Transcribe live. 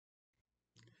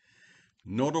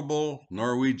Notable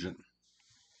Norwegian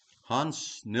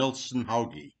Hans Nielsen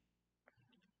Hauge.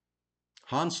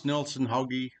 Hans Nielsen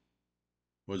Hauge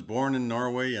was born in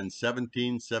Norway in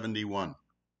 1771,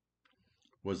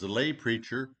 was a lay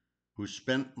preacher who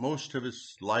spent most of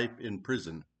his life in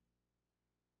prison,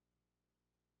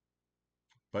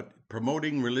 but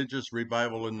promoting religious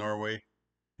revival in Norway,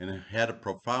 and had a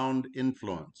profound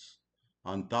influence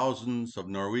on thousands of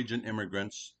Norwegian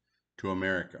immigrants to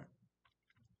America.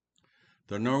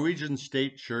 The Norwegian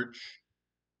state church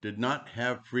did not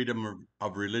have freedom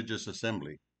of religious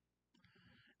assembly,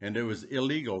 and it was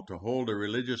illegal to hold a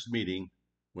religious meeting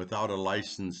without a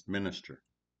licensed minister.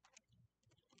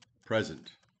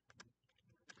 Present.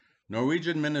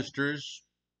 Norwegian ministers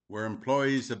were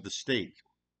employees of the state,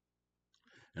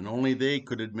 and only they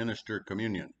could administer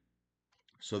communion,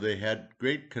 so they had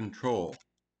great control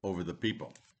over the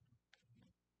people.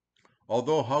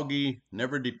 Although Hauge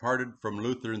never departed from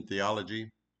Lutheran theology,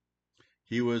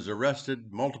 he was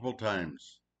arrested multiple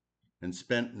times and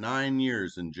spent 9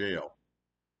 years in jail,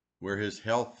 where his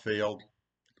health failed,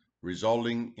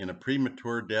 resulting in a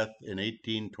premature death in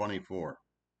 1824.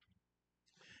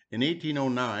 In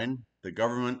 1809, the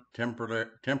government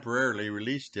temporarily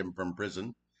released him from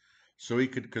prison so he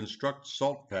could construct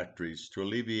salt factories to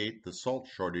alleviate the salt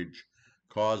shortage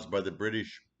caused by the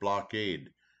British blockade,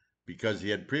 because he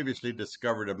had previously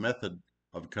discovered a method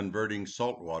of converting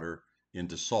salt water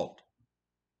into salt.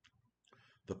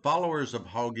 The followers of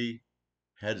Hauge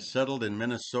had settled in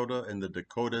Minnesota and the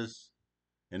Dakotas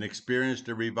and experienced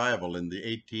a revival in the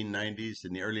 1890s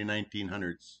and the early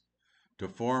 1900s to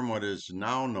form what is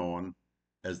now known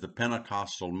as the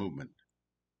Pentecostal movement.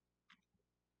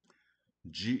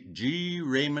 G.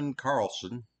 Raymond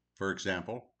Carlson, for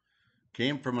example,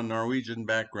 came from a Norwegian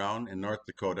background in North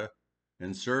Dakota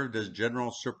and served as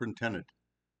general superintendent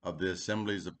of the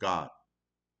Assemblies of God.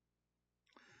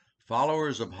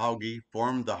 Followers of Hauge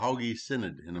formed the Hauge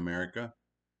Synod in America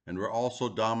and were also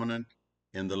dominant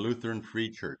in the Lutheran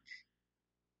Free Church.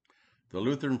 The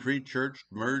Lutheran Free Church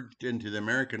merged into the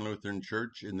American Lutheran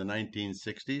Church in the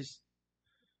 1960s,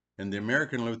 and the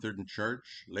American Lutheran Church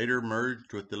later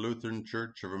merged with the Lutheran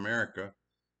Church of America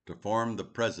to form the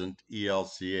present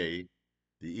ELCA,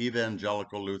 the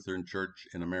Evangelical Lutheran Church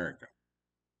in America.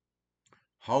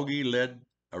 Hauge led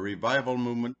a revival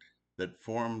movement that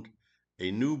formed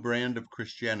a new brand of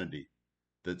Christianity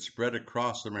that spread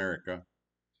across America,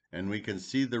 and we can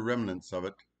see the remnants of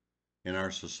it in our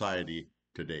society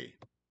today.